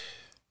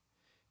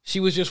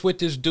 she was just with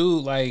this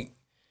dude, like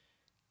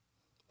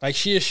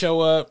she'd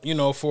show up,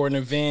 for an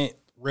event,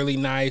 really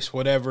nice,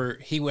 whatever.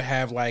 He would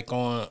have like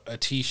on a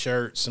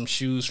t-shirt, some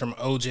shoes from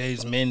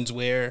OJ's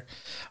Menswear.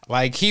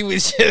 Like he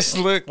would just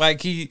look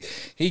like he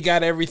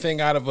got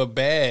everything out of a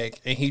bag,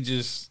 and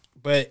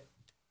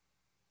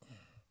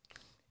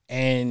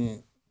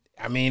and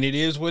I mean, it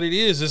is what it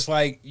is. It's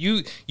like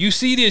you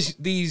see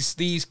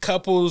these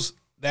couples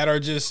that are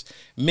just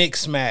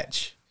mixed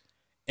match,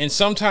 and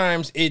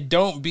sometimes it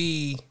don't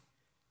be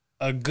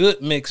a good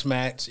mixed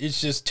match.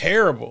 It's just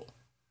terrible.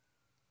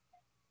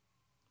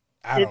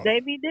 Did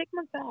they be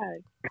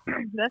dickmatized?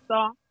 That's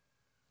all.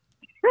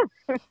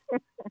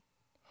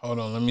 Hold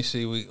on, let me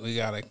see. We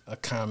got a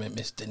comment,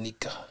 Miss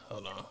Danica.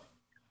 Hold on.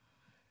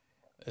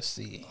 Let's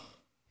see.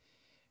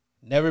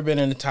 Never been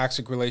in a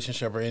toxic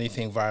relationship or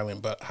anything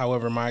violent, but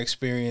however, my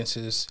experience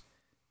is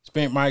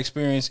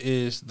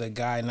the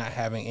guy not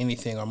having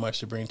anything or much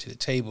to bring to the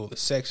table. The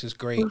sex is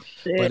great,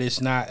 but it's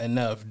not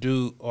enough,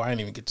 dude. Oh, I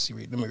didn't even get to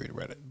let me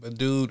read it. But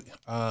dude,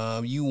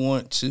 you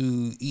want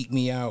to eat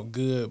me out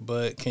good,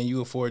 but can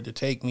you afford to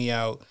take me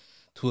out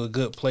to a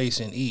good place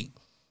and eat?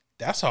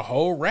 That's a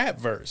whole rap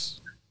verse.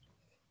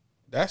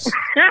 That's a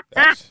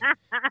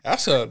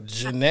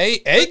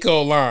Jhené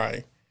Aiko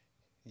line.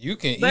 You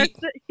can eat.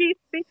 She's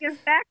speaking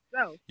facts,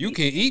 though. You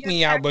can eat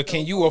me out, but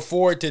can you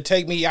afford to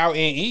take me out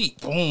and eat?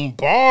 Boom,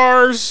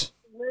 bars.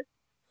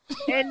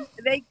 And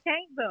they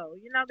can't, though.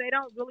 They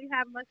don't really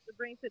have much to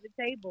bring to the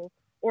table.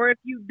 Or if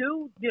you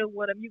do deal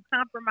with them, you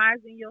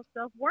compromising your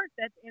self-worth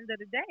at the end of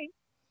the day.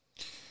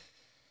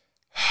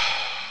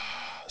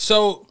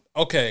 So,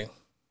 okay,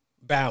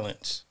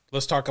 balance.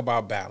 Let's talk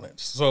about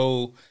balance.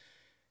 So,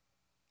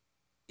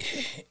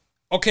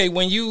 okay,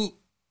 when you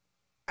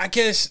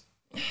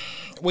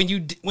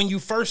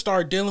first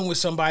start dealing with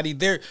somebody,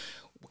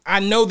 I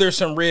know there's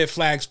some red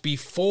flags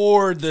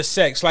before the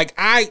sex. Like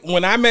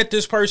when I met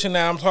this person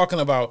that I'm talking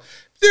about,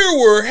 there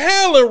were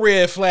hella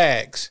red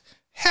flags.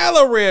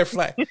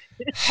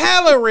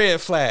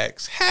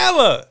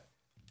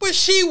 But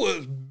she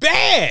was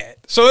bad.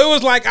 So it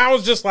was like, I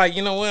was just like,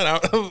 you know what?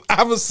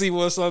 I will see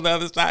what's on the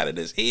other side of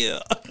this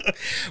hill.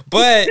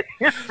 But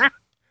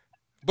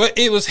But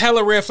it was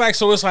hella red flag.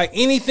 So it's like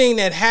anything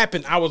that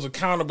happened, I was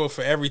accountable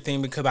for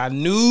everything because I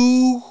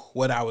knew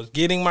what I was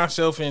getting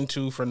myself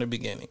into from the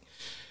beginning.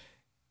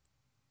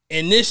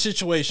 In this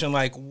situation,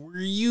 like, were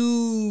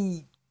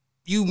you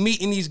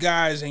meeting these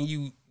guys and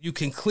you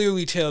can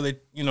clearly tell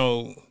that, you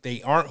know,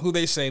 they aren't who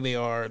they say they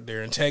are.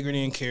 Their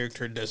integrity and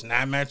character does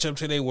not match up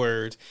to their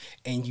words.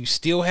 And you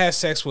still have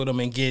sex with them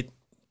and get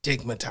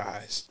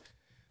stigmatized.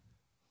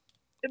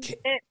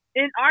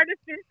 In our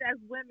defense as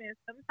women,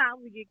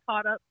 sometimes we get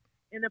caught up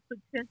in the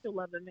potential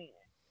of a man.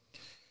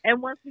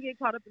 And once we get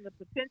caught up in the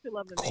potential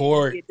of a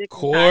man, we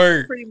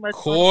get pretty much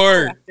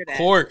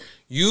court.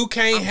 You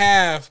can't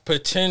have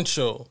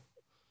potential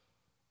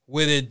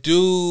with a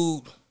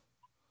dude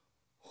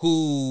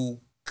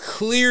who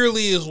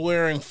clearly is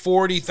wearing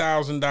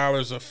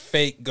 $40,000 of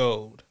fake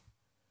gold.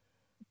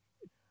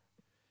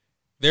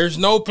 There's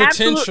no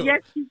potential. Absolutely.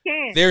 Yes, you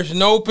can. There's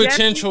no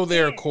potential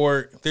there,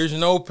 Court. There's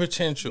no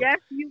potential. Yes,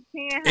 you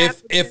can.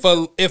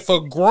 If a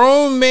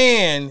grown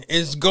man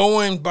is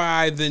going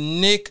by the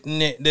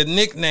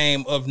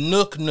nickname of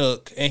Nook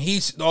Nook, and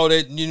he's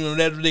that, you know,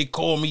 that's what they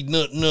call me,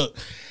 Nook Nook.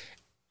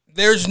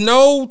 There's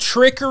no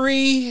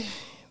trickery.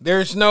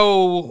 There's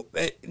no.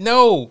 Yeah,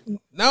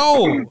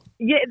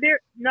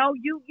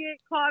 you get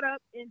caught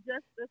up in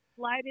just the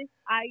slightest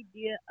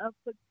idea of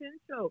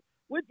potential.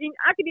 Which,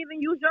 I can even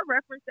use your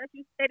reference that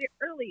you said it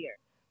earlier.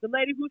 The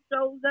lady who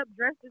shows up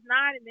dressed as 9,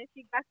 and then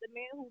she got the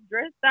man who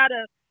dressed out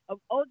of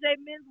OJ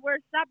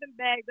menswear shopping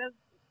bag that's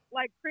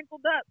like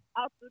crinkled up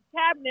out the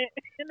cabinet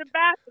in the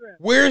bathroom.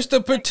 Where's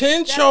the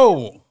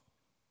potential?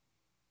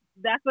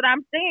 That's what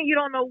I'm saying. You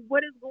don't know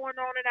what is going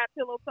on in that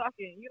pillow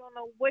talking. You don't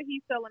know what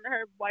he's telling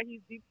her while he's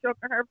deep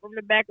stroking her from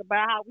the back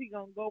about how we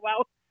gonna go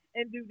out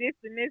and do this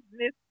and this and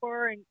this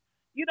for her. And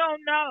you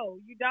don't know.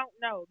 You don't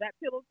know. That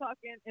pillow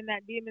talking and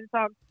that demon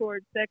talk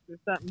towards sex is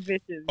something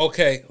vicious.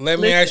 Okay,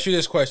 let me ask you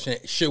this question.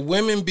 Should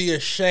women be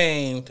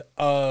ashamed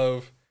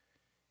of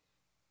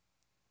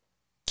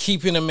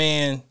keeping a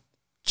man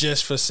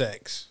just for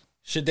sex?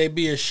 Should they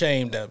be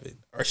ashamed of it?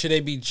 Or should they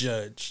be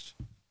judged?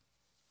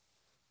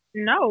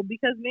 No,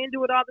 because men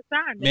do it all the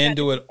time. Men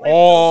do it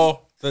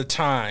all the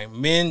time.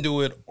 Men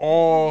do it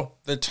all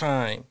the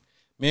time.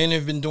 Men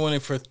have been doing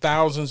it for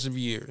thousands of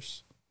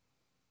years.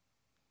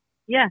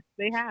 Yes,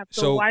 they have.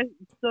 So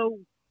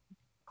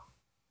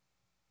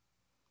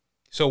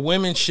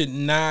women should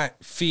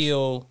not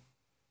feel.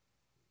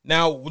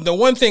 Now, the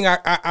one thing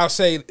I'll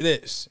say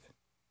this: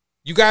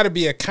 you got to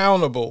be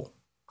accountable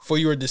for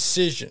your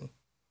decision.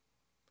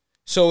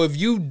 So if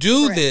you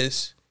do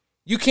this,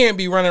 you can't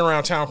be running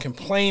around town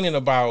complaining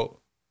about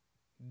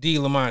D.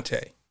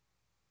 Lamonte.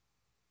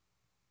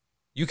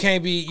 You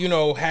can't be,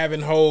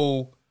 having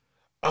whole.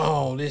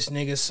 Oh, this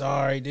nigga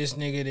sorry. This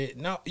nigga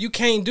did. No, you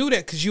can't do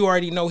that because you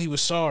already know he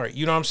was sorry.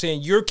 You know what I'm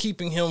saying? You're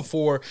keeping him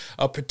for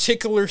a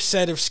particular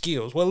set of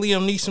skills. What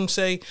Liam Neeson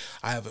say?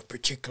 I have a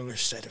particular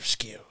set of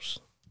skills.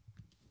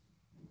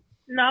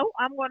 No,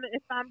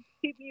 if I'm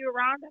keeping you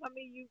around, I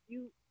mean,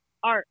 you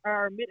are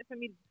admitting for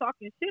me to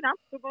talking shit. I'm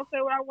still going to say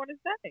what I want to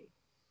say.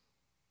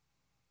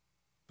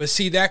 But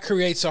see, that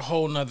creates a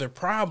whole nother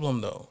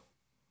problem, though.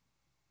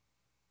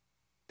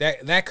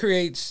 That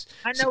creates.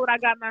 I know what I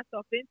got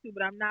myself into,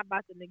 but I'm not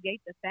about to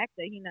negate the fact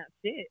that he not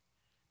shit.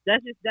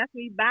 That's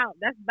me balance.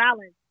 That's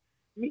balance.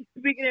 Me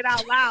speaking it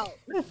out loud.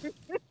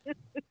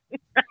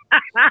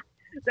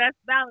 That's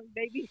balance,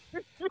 baby.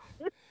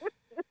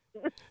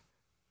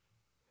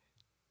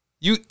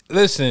 You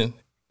listen.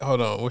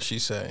 Hold on. What she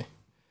say?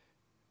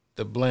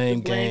 The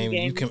blame game.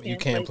 You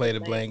can't play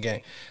the blame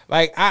game.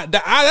 Like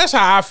that's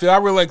how I feel. I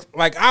really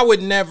like. I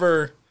would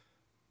never.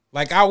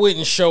 Like I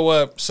wouldn't show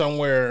up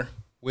somewhere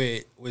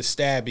with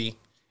Stabby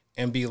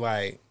and be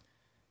like,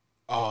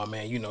 oh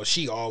man,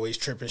 she always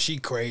tripping, she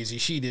crazy,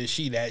 she this,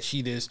 she that,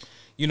 she this,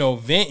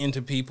 venting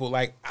to people.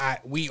 Like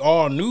we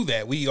all knew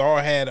that. We all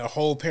had a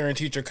whole parent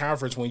teacher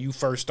conference when you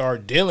first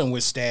started dealing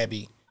with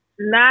Stabby.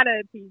 Not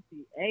a PTA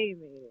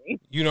meeting.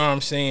 You know what I'm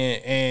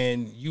saying?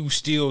 And you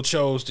still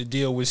chose to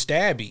deal with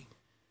Stabby.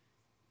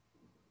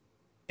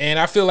 And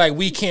I feel like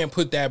we can't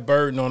put that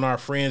burden on our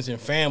friends and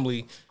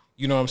family,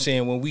 you know what I'm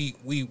saying, when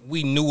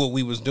we knew what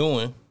we was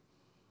doing.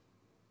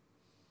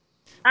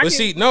 I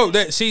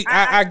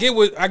get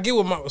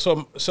what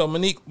so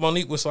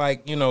Monique was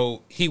like,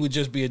 he would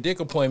just be a dick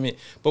appointment.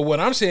 But what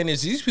I'm saying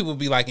is these people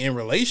be like in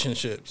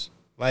relationships.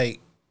 Like,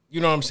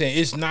 you know what I'm saying?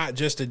 It's not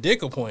just a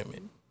dick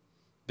appointment.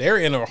 They're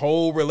in a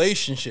whole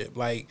relationship.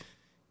 Like,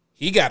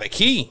 he got a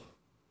key.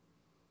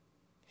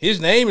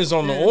 His name is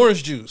on the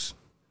orange juice.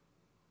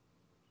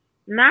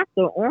 Not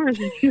the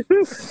orange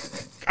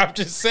juice. I'm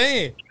just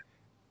saying.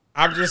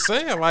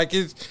 Like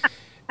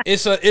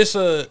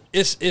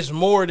it's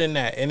more than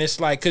that. And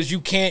it's like, cause you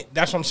can't,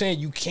 that's what I'm saying.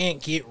 You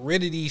can't get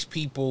rid of these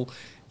people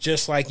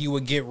just like you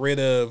would get rid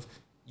of,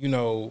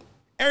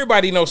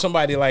 everybody knows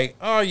somebody like,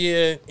 oh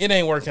yeah, it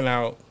ain't working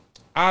out.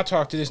 I'll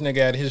talk to this nigga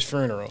at his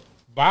funeral.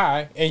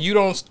 Bye. And you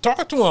don't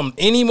talk to him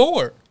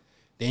anymore.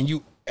 Then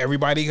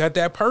everybody got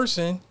that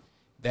person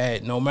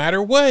that no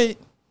matter what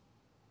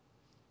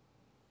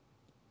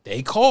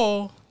they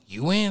call,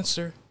 you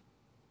answer.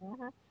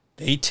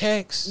 They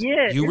text.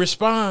 Yeah, You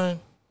respond.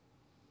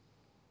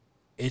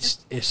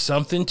 It's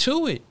something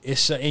to it.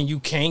 And you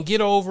can't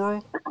get over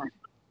them.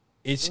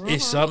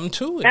 It's something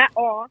to it. At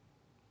all.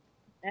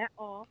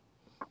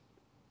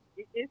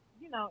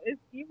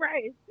 It's you're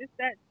right. It's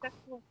that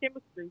sexual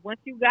chemistry. Once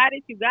you got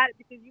it because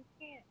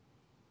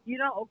you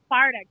don't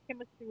acquire that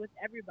chemistry with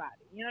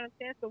everybody. You know what I'm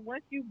saying? So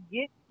once you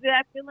get to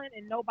that feeling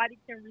and nobody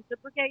can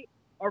reciprocate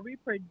or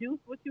reproduce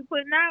what you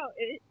putting out,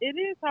 it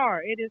is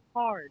hard. It is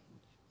hard.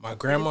 My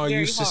grandma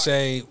used to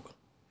say,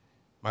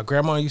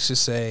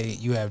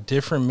 you have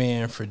different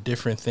men for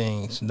different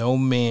things. No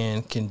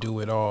man can do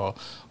it all,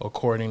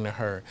 according to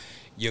her.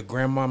 Your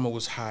grandmama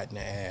was hot in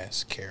the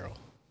ass, Carol.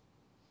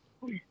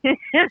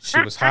 She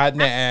was hot in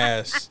the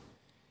ass.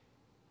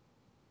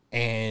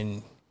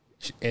 And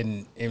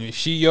if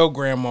she your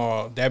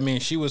grandma, that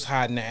means she was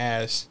hot in the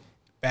ass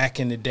back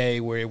in the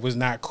day where it was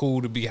not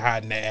cool to be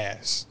hot in the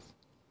ass.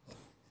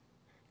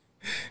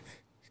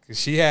 Because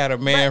she had a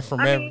man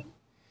from every...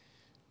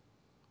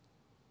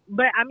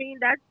 But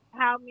that's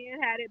how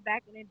men had it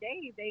back in the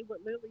day. They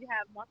would literally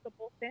have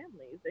multiple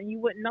families, and you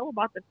wouldn't know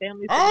about the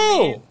families.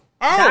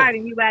 Died,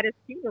 and you had his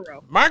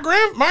funeral. My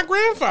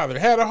grandfather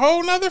had a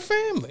whole nother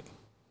family.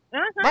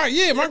 My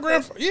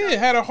grandfather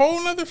had a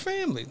whole nother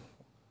family.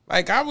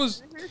 Like I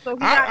was, So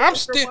I'm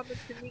still.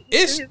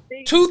 It's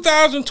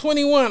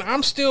 2021.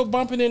 I'm still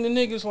bumping into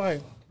niggas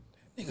like,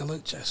 that nigga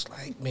look just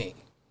like me.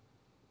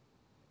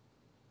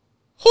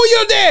 Who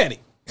your daddy?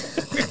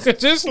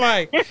 Just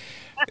like.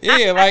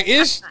 Yeah, like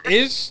it's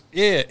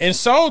and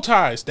soul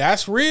ties,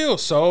 that's real.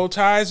 Soul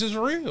ties is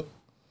real.